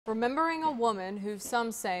remembering a woman who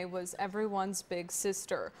some say was everyone's big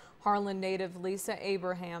sister. Harlan native Lisa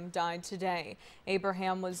Abraham died today.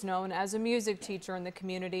 Abraham was known as a music teacher in the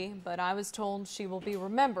community, but I was told she will be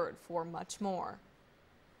remembered for much more.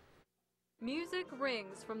 Music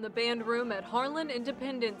rings from the band room at Harlan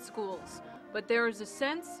Independent Schools, but there is a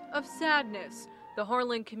sense of sadness. The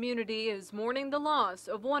Harlan community is mourning the loss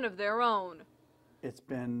of one of their own. It's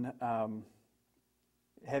been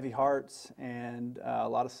heavy hearts and a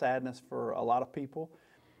lot of sadness for a lot of people.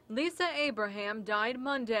 Lisa Abraham died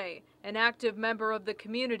Monday. An active member of the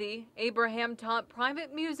community, Abraham taught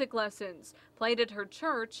private music lessons, played at her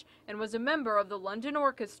church, and was a member of the London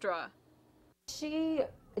Orchestra. She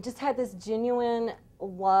just had this genuine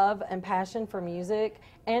love and passion for music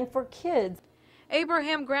and for kids.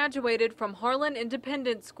 Abraham graduated from Harlan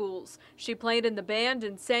Independent Schools. She played in the band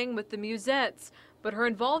and sang with the Musettes, but her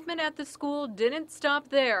involvement at the school didn't stop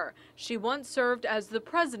there. She once served as the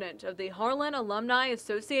president of the Harlan Alumni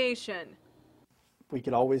Association. We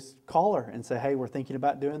could always call her and say, hey, we're thinking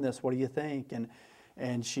about doing this. What do you think?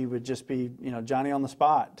 And she would just be, Johnny on the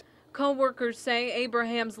spot. Co-workers say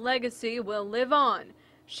Abraham's legacy will live on.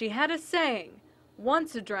 She had a saying,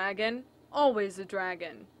 once a dragon, always a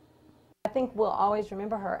dragon. I think we'll always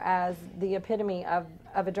remember her as the epitome of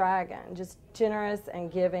a dragon, just generous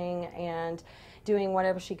and giving and doing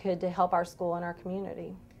whatever she could to help our school and our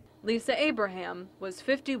community. Lisa Abraham was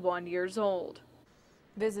 51 years old.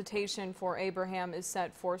 Visitation for Abraham is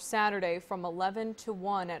set for Saturday from 11 to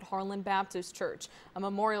 1 at Harlan Baptist Church. A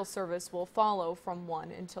memorial service will follow from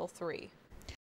 1 until 3.